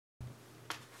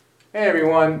Hey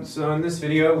everyone, so in this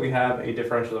video we have a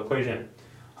differential equation.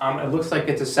 It looks like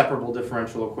it's a separable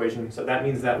differential equation, so that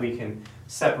means that we can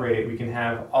separate it. We can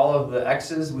have all of the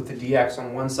x's with the dx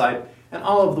on one side and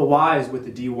all of the y's with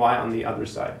the dy on the other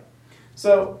side.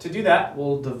 So to do that,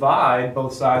 we'll divide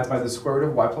both sides by the square root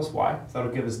of y plus y. So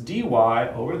that'll give us dy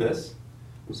over this.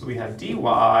 So we have dy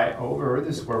over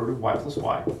the square root of y plus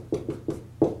y.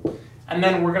 And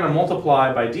then we're going to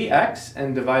multiply by dx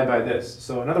and divide by this.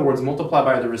 So in other words, multiply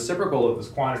by the reciprocal of this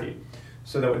quantity.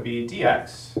 So that would be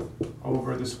dx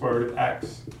over the square root of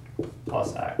x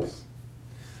plus x.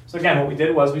 So again, what we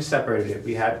did was we separated it.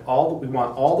 We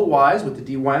want all the y's with the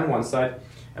dy on one side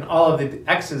and all of the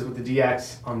x's with the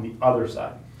dx on the other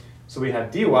side. So we have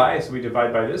dy, so we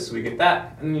divide by this, so we get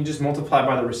that, and then you just multiply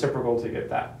by the reciprocal to get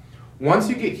that. Once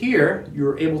you get here,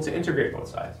 you're able to integrate both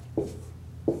sides.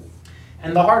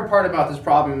 And the hard part about this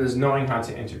problem is knowing how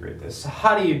to integrate this. So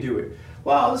how do you do it?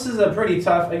 Well, this is a pretty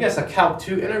tough, I guess a Calc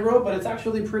 2 integral, but it's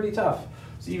actually pretty tough.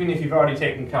 So even if you've already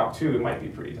taken Calc 2, it might be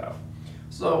pretty tough.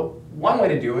 So one way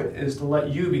to do it is to let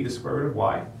u be the square root of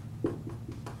y.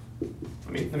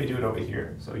 Let me do it over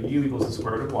here. So u equals the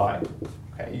square root of y.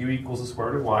 Okay, u equals the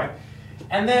square root of y.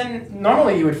 And then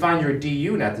normally you would find your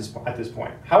du at this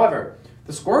point. However,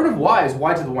 the square root of y is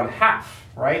y to the 1/2,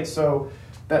 right? So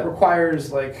that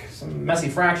requires like some messy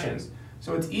fractions.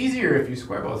 So it's easier if you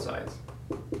square both sides.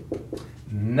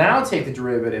 Now take the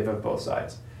derivative of both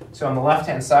sides. So on the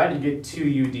left-hand side, you get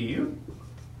 2u du.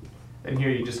 And here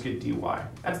you just get dy.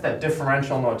 That's that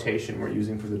differential notation we're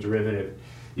using for the derivative.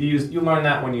 You learn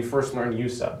that when you first learn u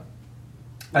sub.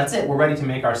 That's it. We're ready to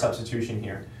make our substitution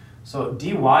here. So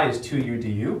dy is 2u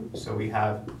du. So we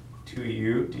have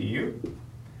 2u du.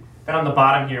 Then on the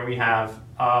bottom here we have,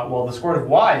 well, the square root of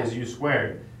y is u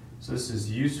squared. So this is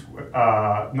u squared.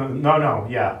 Sorry,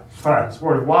 the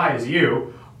square root of y is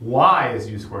u. Y is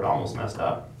u squared. Almost messed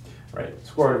up. Right?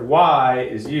 Square root of y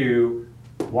is u.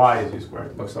 Y is u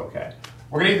squared. Looks okay.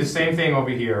 We're going to do the same thing over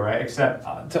here, right? Except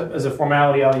as a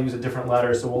formality, I'll use a different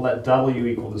letter. So we'll let w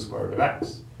equal the square root of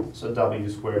x. So w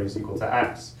squared is equal to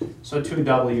x. So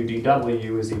 2w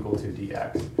dw is equal to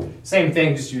dx. Same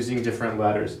thing, just using different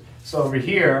letters. So over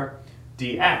here,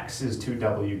 dx is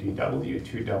 2w dw,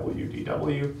 2w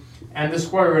dw. And the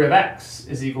square root of x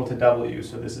is equal to w.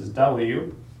 So this is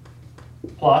w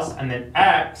plus, and then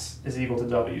x is equal to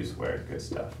w squared. Good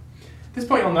stuff. At this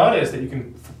point, you'll notice that you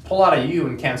can pull out a u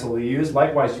and cancel the u's.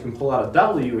 Likewise, you can pull out a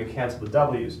w and cancel the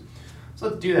w's. So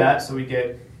let's do that. So we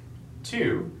get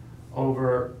 2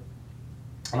 over,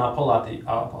 and I'll pull out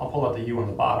the u on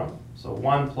the bottom. So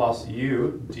 1 plus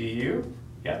u du.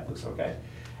 Yeah, looks okay.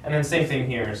 And then same thing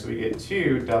here. So we get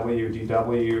 2 w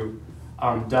dw,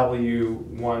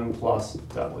 w1 plus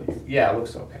w. Yeah, it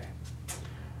looks okay.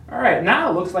 All right,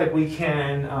 now it looks like we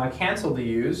can cancel the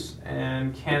u's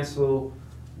and cancel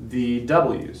the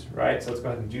w's, right? So let's go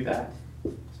ahead and do that.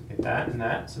 So get that and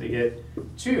that. So we get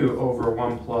 2 over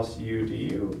 1 plus u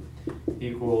du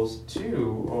equals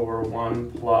 2 over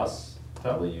 1 plus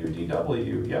w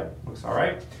dw. Yep, looks all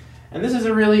right. And this is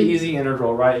a really easy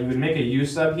integral, right? You would make a u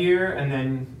sub here, and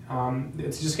then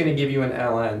it's just going to give you an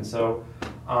ln. So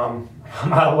I'm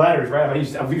out of letters, right?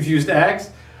 We've used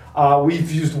x,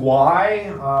 we've used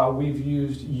y, we've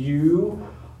used u,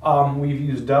 we've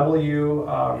used w.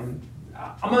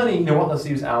 I'm going to, you know what, let's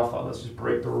use alpha. Let's just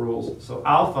break the rules. So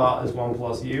alpha is 1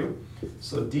 plus u.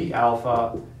 So d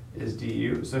alpha is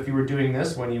du. So if you were doing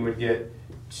this one, you would get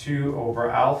 2 over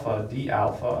alpha d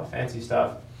alpha, fancy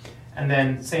stuff. And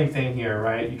then same thing here,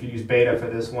 right? You could use beta for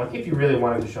this one if you really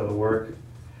wanted to show the work.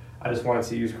 I just wanted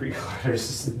to use Greek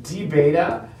letters. D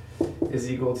beta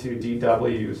is equal to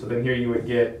dw. So then here you would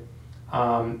get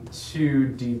 2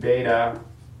 d beta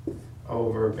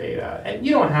over beta. And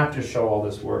you don't have to show all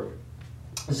this work.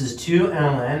 This is 2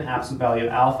 ln, absolute value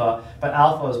of alpha, but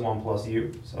alpha is 1 plus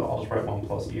u. So I'll just write 1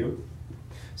 plus u.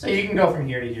 So you can go from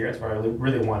here to here. That's what I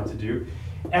really wanted to do.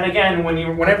 And again,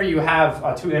 whenever you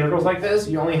have two integrals like this,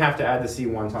 you only have to add the c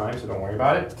one time, so don't worry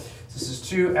about it. So this is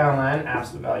 2 ln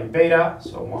absolute value beta,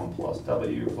 so 1 plus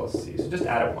w plus c. So just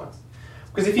add it once.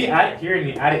 Because if you add it here and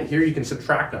you add it here, you can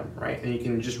subtract them, right? And you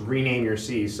can just rename your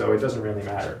c, so it doesn't really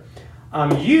matter.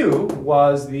 U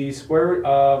was the square root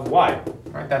of y,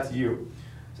 right? That's u.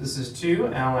 So this is 2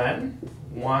 ln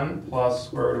 1 plus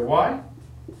square root of y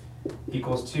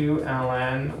equals 2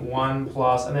 ln 1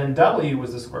 plus, and then w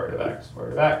was the square root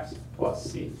of x plus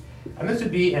c. And this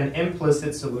would be an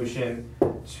implicit solution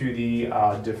to the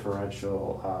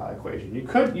differential equation. You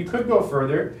could go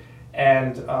further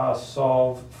and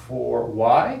solve for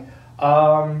y.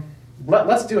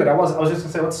 Let's do it. I was just going to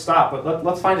say let's stop, but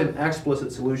let's find an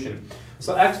explicit solution.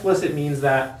 So explicit means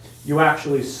that you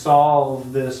actually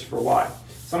solve this for y.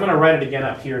 So I'm going to write it again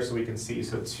up here so we can see.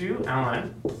 So 2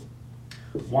 ln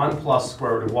 1 plus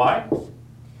square root of y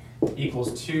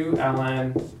equals 2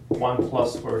 ln 1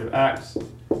 plus square root of x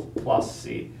plus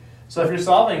c. So if you're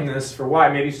solving this for y,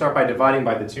 maybe start by dividing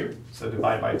by the 2. So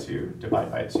divide by 2,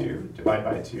 divide by 2, divide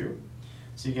by 2.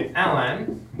 So you get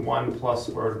ln 1 plus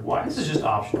square root of y. This is just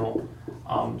optional.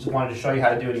 Just wanted to show you how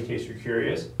to do it in case you're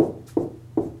curious.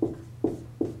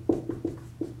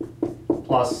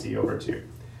 Plus c over 2.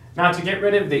 Now to get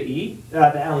rid of the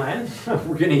ln,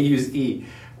 we're going to use e,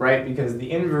 right? Because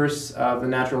the inverse of the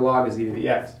natural log is e to the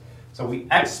x. So we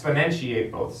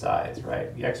exponentiate both sides,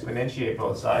 right? We exponentiate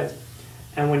both sides.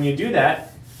 And when you do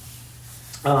that,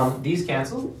 these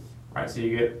cancel, right? So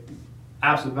you get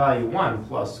absolute value 1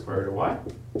 plus square root of y.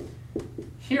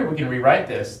 Here we can rewrite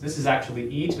this. This is actually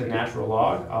e to the natural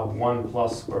log of 1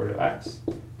 plus square root of x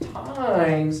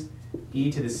times e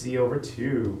to the c over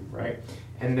 2, right?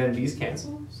 And then these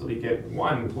cancel, so we get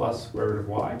 1 plus square root of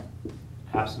y,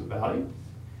 absolute value,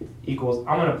 equals,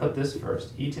 I'm going to put this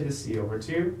first, e to the c over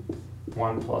 2,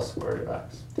 1 plus square root of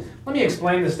x. Let me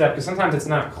explain this step, because sometimes it's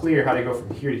not clear how to go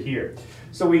from here to here.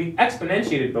 So we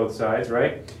exponentiated both sides,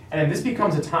 right? And then this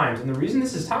becomes a times. And the reason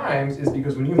this is times is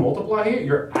because when you multiply here,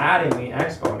 you're adding the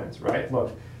exponents, right?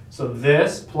 Look, so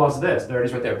this plus this, there it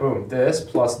is right there, boom, this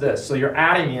plus this. So you're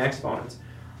adding the exponents.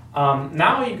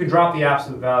 Now you can drop the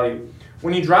absolute value.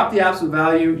 When you drop the absolute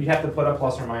value, you have to put a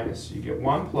plus or minus. So you get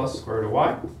 1 plus square root of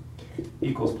y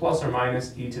equals plus or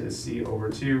minus e to the c over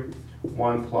 2,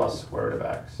 1 plus square root of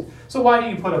x. So why do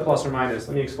you put a plus or minus?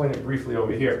 Let me explain it briefly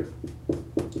over here.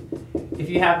 If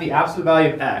you have the absolute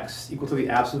value of x equal to the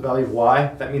absolute value of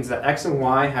y, that means that x and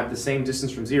y have the same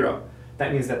distance from 0.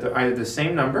 That means that they're either the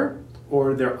same number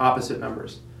or they're opposite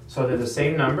numbers. So they're the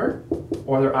same number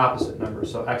or they're opposite numbers.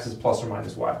 So x is plus or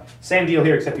minus y. Same deal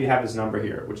here, except you have this number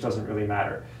here, which doesn't really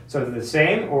matter. So they're the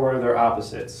same or they're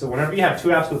opposite. So whenever you have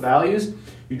two absolute values,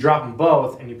 you drop them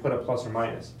both and you put a plus or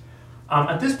minus.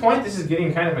 At this point, this is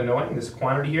getting kind of annoying, this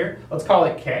quantity here. Let's call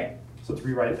it k. So let's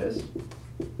rewrite this.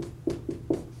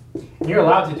 And you're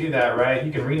allowed to do that, right?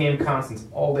 You can rename constants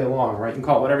all day long, right? You can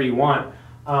call it whatever you want.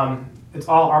 It's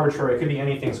all arbitrary. It could be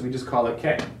anything, so we just call it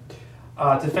k.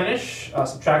 To finish,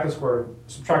 subtract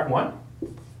 1.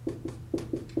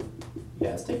 Yeah,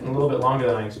 it's taking a little bit longer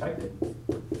than I expected.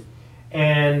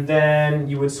 And then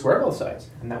you would square both sides,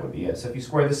 and that would be it. So if you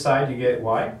square this side, you get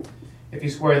y. If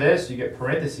you square this, you get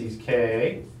parentheses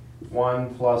k,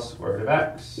 1 plus square root of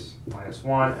x, minus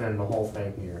 1, and then the whole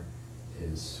thing here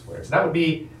is squared. So that would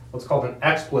be what's called an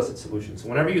explicit solution. So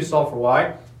whenever you solve for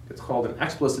y, it's called an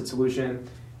explicit solution.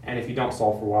 And if you don't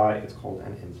solve for y, it's called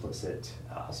an implicit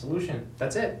solution.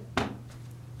 That's it.